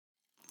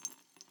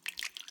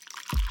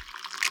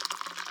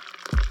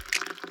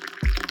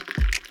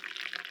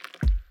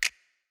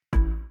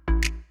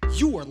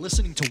You are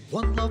listening to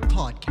One Love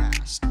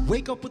Podcast.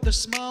 Wake up with a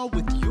smile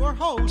with your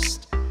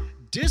host,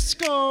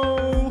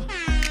 Disco.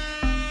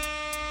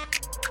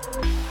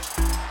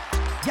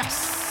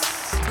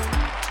 Yes.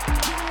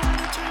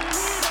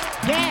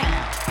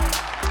 Yeah.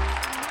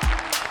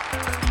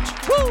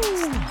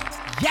 Woo.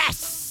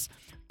 Yes.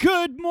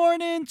 Good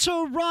morning,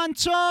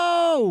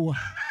 Toronto.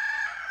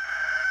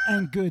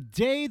 And good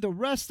day, the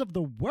rest of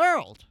the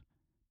world.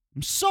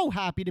 I'm so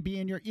happy to be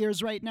in your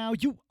ears right now.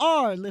 You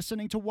are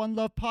listening to One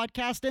Love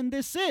Podcast, and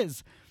this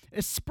is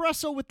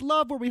Espresso with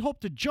Love, where we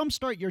hope to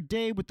jumpstart your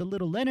day with a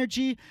little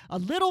energy, a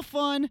little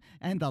fun,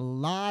 and a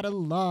lot of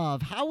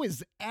love. How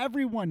is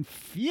everyone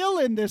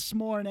feeling this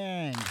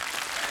morning?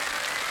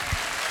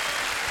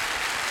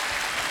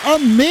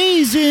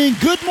 Amazing.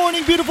 Good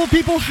morning, beautiful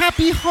people.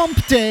 Happy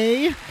hump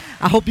day.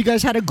 I hope you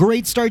guys had a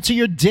great start to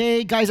your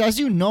day. Guys, as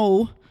you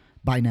know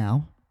by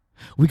now,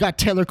 we got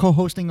Taylor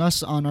co-hosting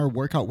us on our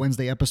Workout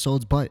Wednesday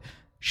episodes, but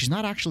she's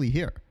not actually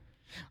here.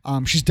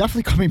 She's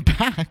definitely coming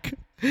back.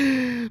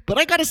 But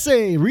I gotta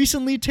say,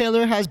 recently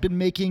Taylor has been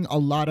making a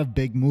lot of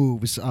big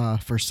moves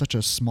for such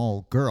a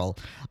small girl.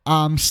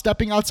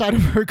 Stepping outside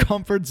of her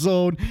comfort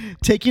zone,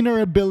 taking her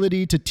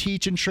ability to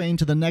teach and train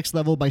to the next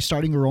level by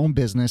starting her own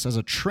business as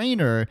a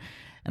trainer.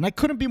 And I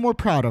couldn't be more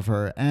proud of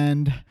her.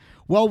 And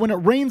well, when it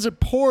rains, it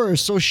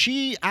pours. So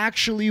she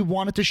actually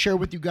wanted to share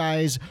with you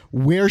guys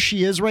where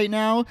she is right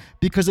now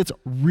because it's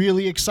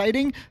really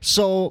exciting.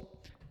 So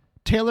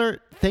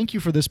Taylor, thank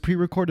you for this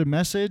pre-recorded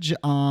message.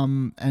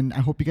 And I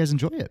hope you guys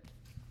enjoy it.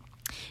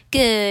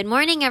 Good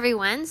morning,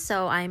 everyone.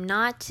 So I'm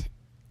not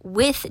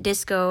with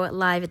Disco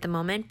live at the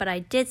moment, but I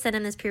did send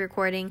in this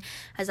pre-recording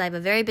as I have a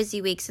very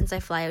busy week since I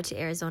fly out to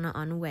Arizona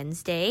on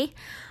Wednesday.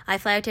 I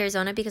fly out to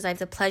Arizona because I have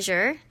the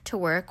pleasure to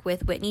work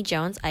with Whitney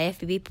Jones,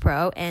 IFBB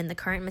Pro, and the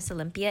current Miss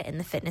Olympia in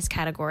the fitness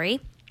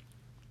category.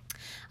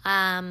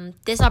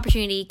 This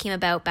opportunity came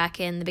about back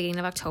in the beginning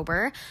of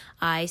October.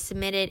 I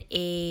submitted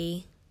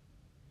a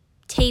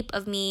tape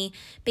of me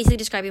basically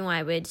describing why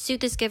I would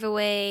suit this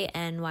giveaway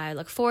and why I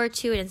look forward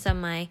to it and some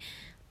of my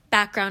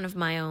background of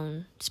my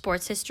own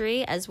sports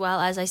history, as well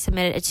as I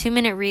submitted a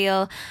 2-minute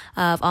reel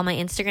of all my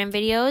Instagram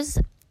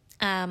videos.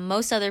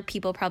 Most other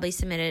people probably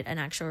submitted an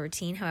actual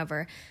routine.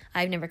 However,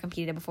 I've never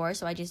competed before,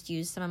 so I just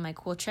used some of my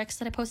cool tricks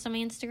that I post on my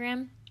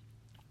Instagram.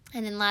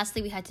 And then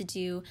lastly, we had to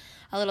do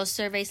a little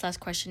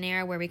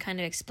survey/questionnaire where we kind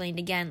of explained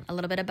again a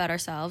little bit about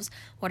ourselves,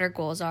 what our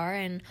goals are,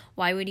 and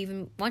why we'd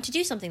even want to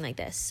do something like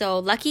this. So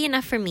lucky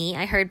enough for me,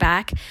 I heard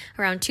back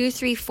around 2,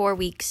 3, 4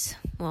 weeks,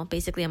 well,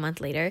 basically a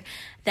month later,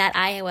 that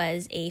I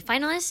was a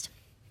finalist.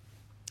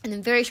 And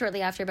then very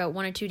shortly after, about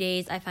 1 or 2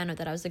 days, I found out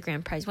that I was the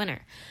grand prize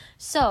winner.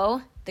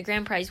 So the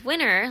grand prize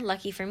winner,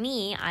 lucky for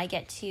me, I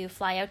get to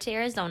fly out to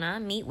Arizona,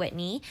 meet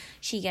Whitney.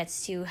 She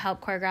gets to help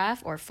choreograph,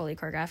 or fully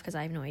choreograph because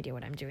I have no idea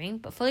what I'm doing,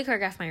 but fully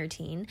choreograph my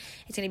routine.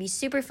 It's going to be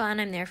super fun.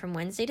 I'm there from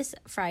Wednesday to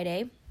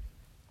Friday.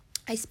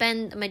 I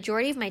spend the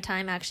majority of my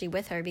time actually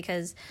with her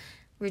because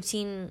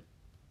routine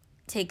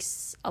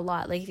takes a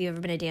lot. Like if you've ever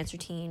been a dance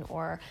routine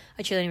or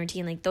a cheerleading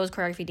routine, like those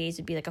choreography days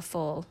would be like a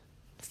full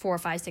 4,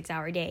 5, 6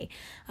 hour day.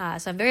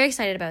 So I'm very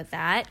excited about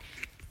that.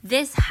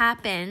 This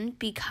happened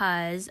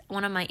because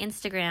one of my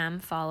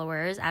Instagram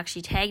followers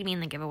actually tagged me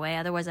in the giveaway.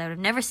 Otherwise, I would have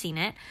never seen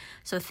it.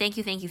 So thank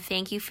you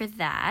for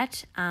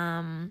that.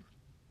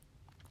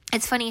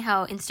 It's funny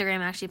how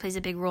Instagram actually plays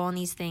a big role in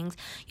these things.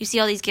 You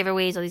see all these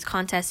giveaways, all these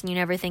contests, and you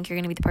never think you're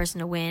going to be the person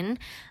to win.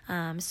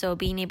 So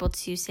being able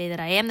to say that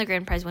I am the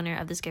grand prize winner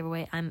of this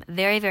giveaway, I'm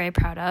very, very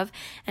proud of.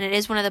 And it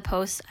is one of the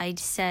posts I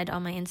said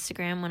on my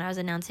Instagram when I was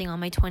announcing all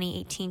my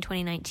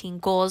 2018-2019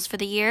 goals for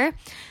the year.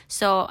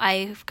 So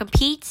I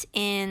compete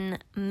in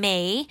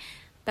May,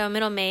 about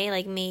middle May,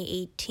 like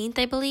May 18th,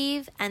 I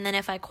believe. And then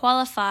if I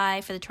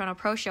qualify for the Toronto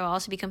Pro Show, I'll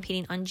also be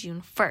competing on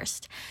June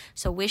 1st.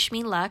 So wish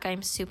me luck.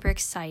 I'm super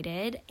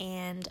excited,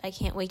 and I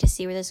can't wait to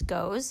see where this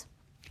goes.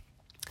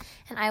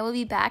 And I will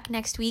be back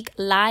next week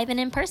live and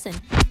in person.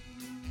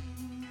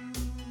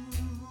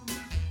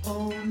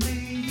 Only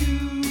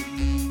you.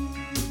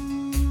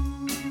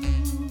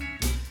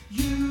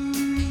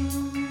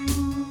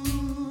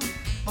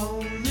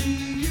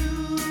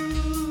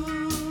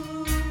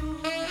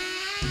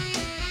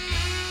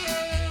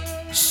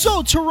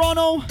 So,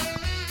 Toronto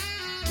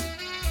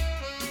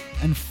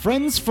and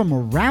friends from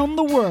around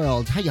the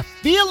world, how you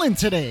feeling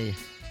today?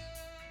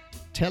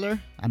 Taylor,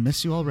 I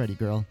miss you already,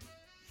 girl.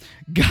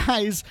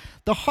 Guys,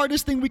 the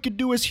hardest thing we could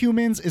do as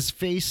humans is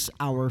face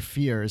our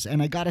fears.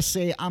 And I gotta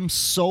say, I'm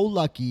so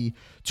lucky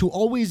to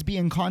always be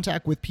in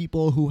contact with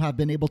people who have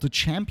been able to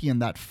champion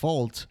that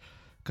fault,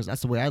 because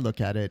that's the way I look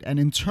at it. And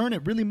in turn,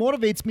 it really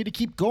motivates me to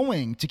keep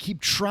going, to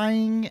keep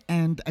trying.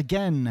 And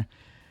again,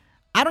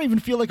 I don't even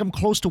feel like I'm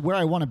close to where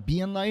I want to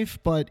be in life,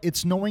 but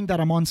it's knowing that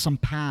I'm on some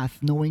path,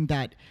 knowing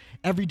that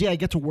every day I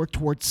get to work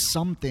towards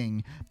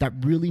something that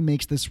really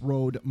makes this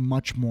road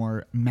much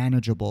more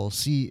manageable.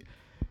 See,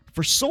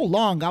 for so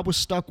long, I was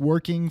stuck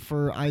working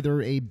for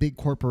either a big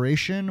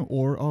corporation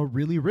or a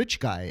really rich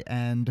guy.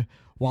 And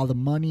while the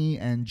money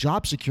and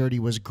job security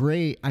was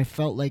great, I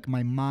felt like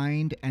my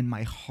mind and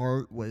my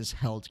heart was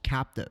held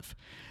captive.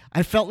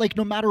 I felt like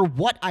no matter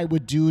what I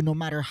would do, no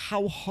matter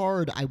how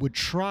hard I would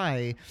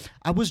try,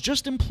 I was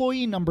just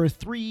employee number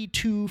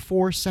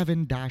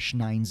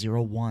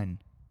 3247-901.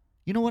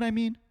 You know what I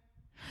mean?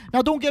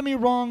 Now, don't get me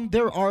wrong,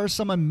 there are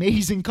some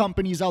amazing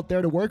companies out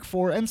there to work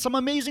for and some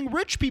amazing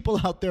rich people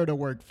out there to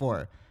work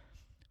for.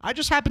 I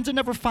just happen to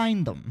never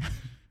find them.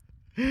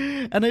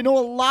 And I know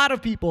a lot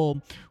of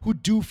people who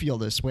do feel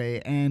this way,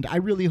 and I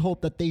really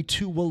hope that they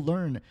too will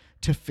learn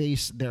to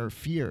face their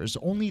fears.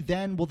 Only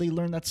then will they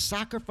learn that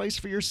sacrifice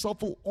for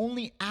yourself will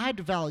only add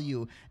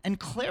value and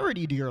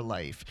clarity to your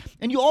life.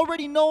 And you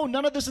already know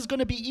none of this is going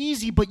to be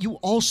easy, but you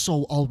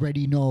also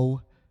already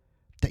know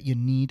that you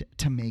need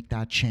to make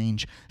that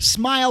change.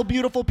 Smile,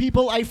 beautiful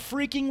people. I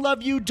freaking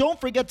love you.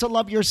 Don't forget to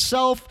love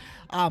yourself.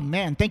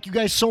 Man, thank you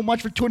guys so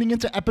much for tuning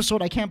into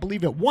episode, I can't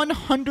believe it,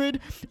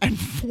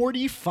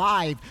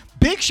 145.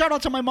 Big shout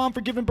out to my mom for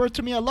giving birth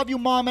to me. I love you,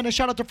 Mom. And a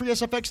shout out to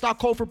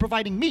freesfx.co for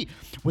providing me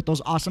with those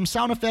awesome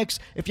sound effects.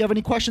 If you have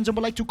any questions and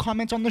would like to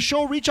comment on the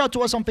show, reach out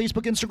to us on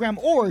Facebook, Instagram,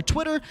 or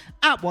Twitter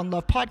at One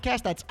Love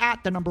Podcast. That's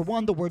at the number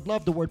one, the word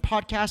love, the word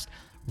podcast.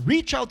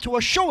 Reach out to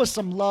us, show us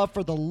some love.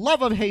 For the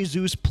love of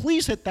Jesus,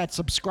 please hit that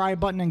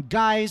subscribe button. And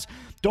guys,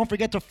 don't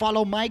forget to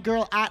follow my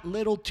girl at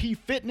Little T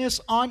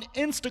Fitness on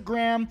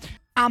Instagram.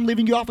 I'm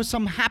leaving you off with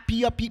some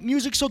happy, upbeat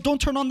music, so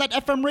don't turn on that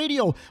FM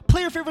radio.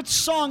 Play your favorite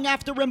song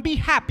after and be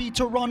happy,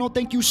 Toronto.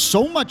 Thank you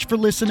so much for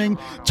listening.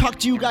 Talk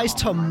to you guys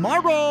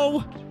tomorrow.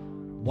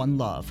 One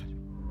love.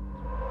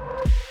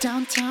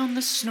 Downtown,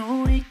 the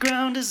snowy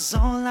ground is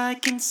all I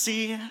can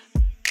see.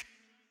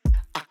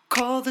 I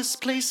call this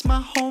place my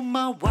home,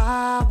 my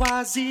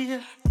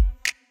YYZ.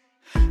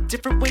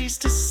 Different ways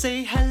to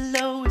say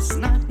hello is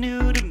not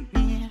new to me.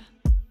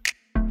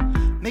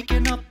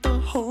 Making up the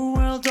whole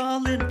world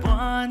all in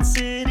one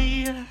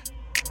city.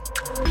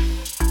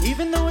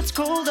 Even though it's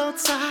cold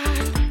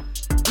outside,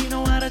 we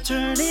know how to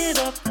turn it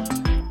up.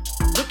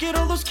 Look at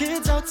all those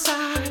kids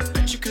outside,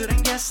 bet you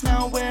couldn't guess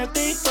now where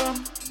they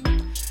from.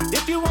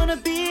 If you wanna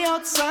be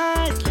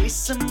outside,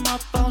 lace them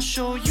up, I'll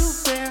show you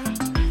where.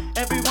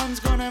 Everyone's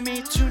gonna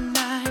meet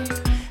tonight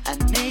at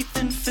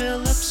Nathan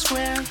Phillips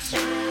Square.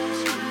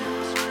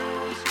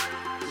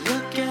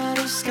 Look at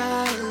the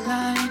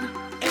skyline,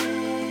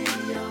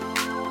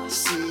 ayo.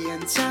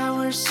 Seeing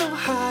towers so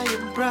high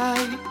and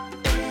bright,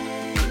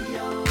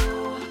 ayo.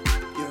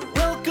 You're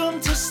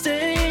welcome to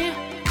stay.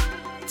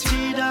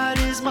 T-Dot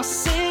is my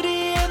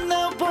city and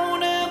that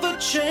won't ever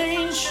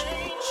change.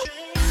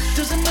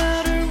 Doesn't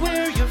matter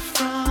where you're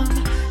from,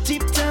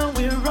 deep down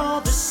we're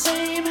all the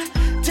same.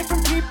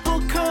 Different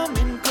people come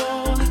and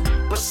go,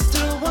 but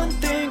still one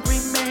thing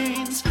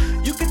remains.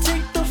 You can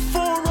take the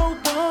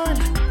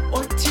 401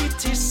 or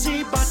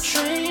TTC by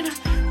train.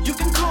 You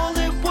can call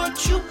it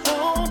what you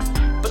want,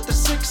 but the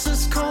 6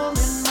 is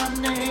calling my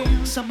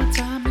name.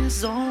 Summertime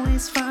is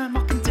always fine,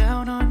 walking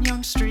down on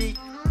Yonge Street.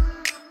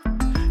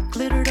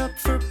 Glittered up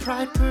for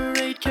Pride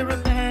Parade,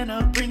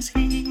 Caravana brings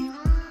heat.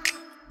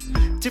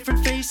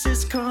 Different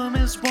faces come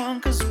as one,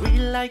 cause we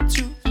like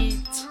to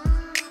eat.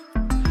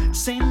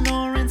 St.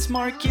 Lawrence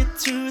Market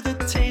to the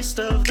taste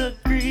of the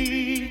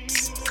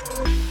Greeks.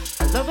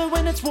 I love it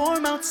when it's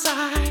warm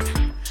outside.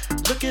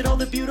 Look at all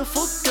the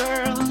beautiful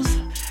girls.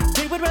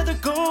 They would rather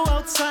go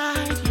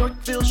outside.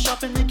 Yorkville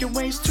shopping, making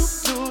ways to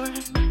lure.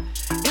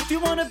 If you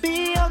wanna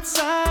be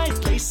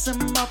outside, lace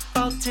them up,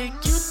 I'll take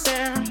you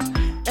there.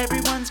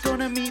 Everyone's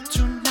gonna meet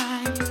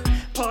tonight.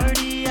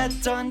 Party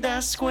at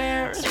Dundas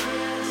Square.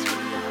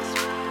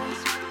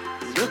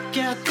 Look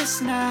at this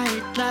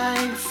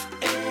nightlife,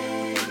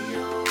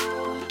 ayo.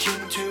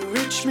 King to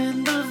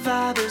Richmond, the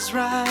vibe is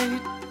right,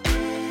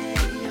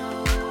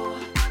 ayo.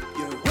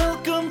 You're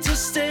welcome to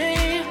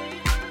stay.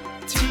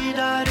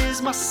 T-Dot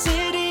is my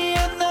city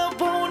and that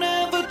won't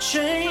ever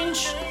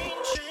change.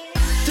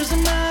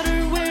 Doesn't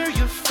matter where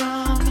you're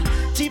from,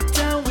 deep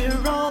down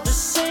we're all the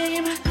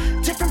same.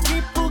 Different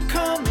people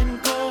come and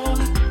go,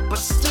 but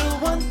still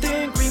one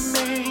thing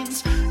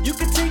remains. You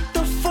can take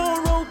the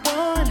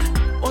 401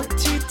 or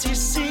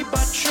TTC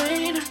by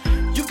train.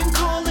 You can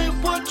call it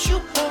what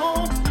you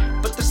want,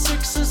 but the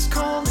 6 is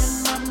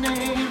calling my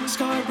name.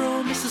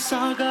 Scarborough,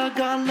 Mississauga,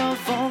 got love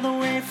all the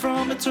way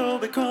from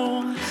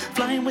Etobicoke.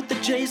 Flying with the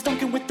Jays,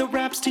 dunking with the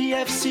Raps,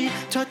 TFC,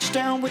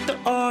 touchdown with the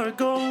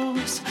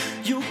Argos.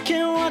 You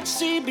can watch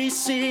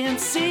CBC and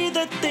see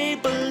that they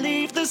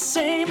believe the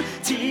same.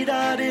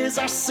 T-Dot is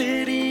our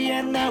city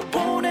and that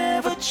won't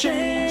ever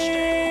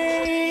change.